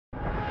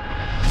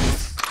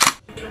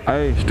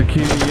Hey, it's the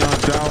kid, Young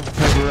Dolph,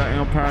 Paper Rat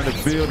Empire in the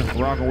building,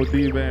 rocking with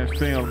D-Bandz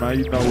Film, man.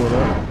 You know what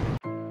up.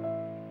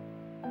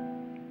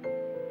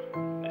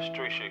 This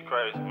street shit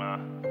crazy,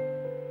 man.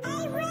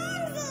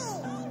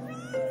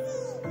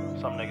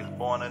 Some niggas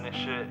born in this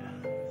shit.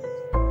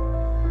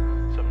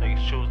 Some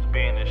niggas choose to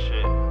be in this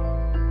shit.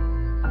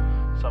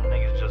 Some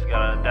niggas just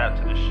gotta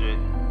adapt to this shit.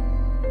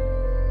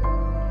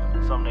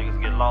 Some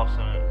niggas get lost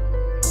in it.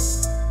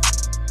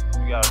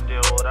 You gotta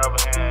deal with whatever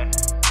hand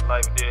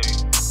life deal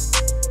you.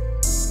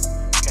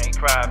 Can't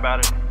cry about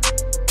it.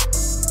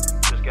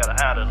 Just gotta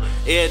handle it.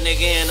 Every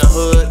nigga in the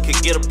hood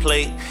can get a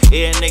plate.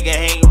 Every nigga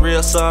ain't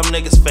real, some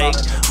niggas fake.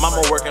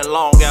 Mama working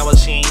long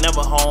hours, she ain't never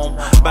home.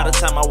 By the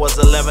time I was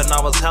 11, I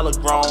was hella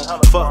grown.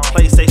 Fuck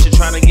PlayStation,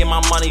 trying to get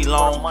my money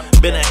long.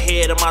 Been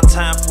ahead of my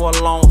time for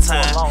a long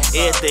time.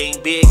 Everything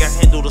big, I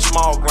can do the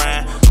small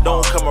grind.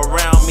 Don't come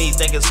around me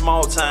thinking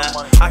small time.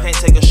 I can't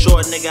take a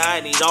short nigga, I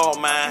need all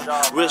mine.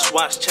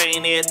 Wristwatch,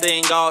 chain,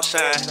 everything all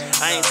shine.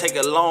 I ain't take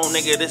a loan,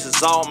 nigga, this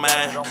is all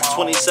mine.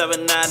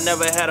 27, I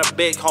never had a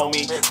big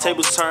homie.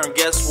 Tables turn,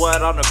 guess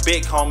what, I'm the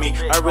big homie.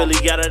 I really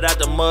got it out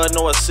the mud,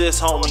 no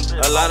assist, homie.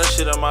 A lot of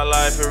shit in my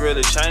life, it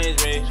really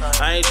changed me.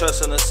 I ain't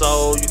trusting the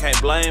soul, you can't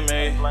blame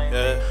me.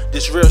 Yeah.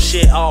 This real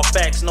shit, all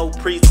facts, no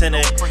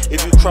pretending.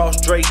 If you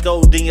cross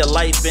Draco, then your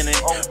life in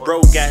it.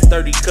 Bro got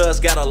 30 cuz,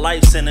 got a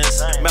life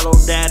sentence. Mellow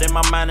dad in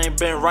my mind ain't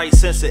been right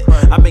since it.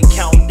 I been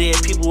counting dead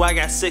people, I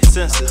got 6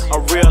 senses.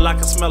 I'm real, I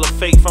can smell a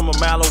fake from a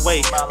mile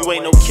away. You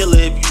ain't no killer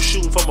if you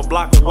shooting from a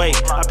block away.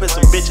 I put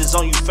some bitches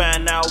on you,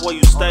 find out where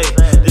you stay.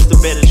 This the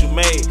bet that you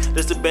made,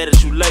 this the bet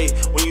that you lay.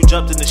 When you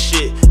jumped in the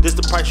shit, this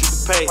the price you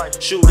can pay.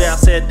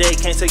 Shootouts every day,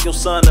 can't take your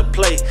son to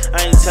play.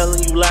 I ain't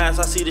telling you lies,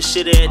 I see the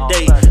shit every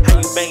day. How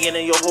you banging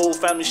and your whole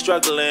family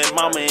struggling.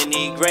 Mama in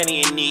need,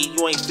 granny in need.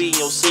 You ain't feeding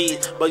your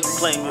seed, but you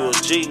claim you a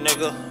G,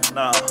 nigga.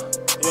 Nah,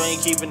 you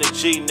ain't keeping the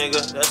G,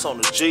 nigga. That's on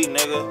the G,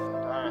 nigga.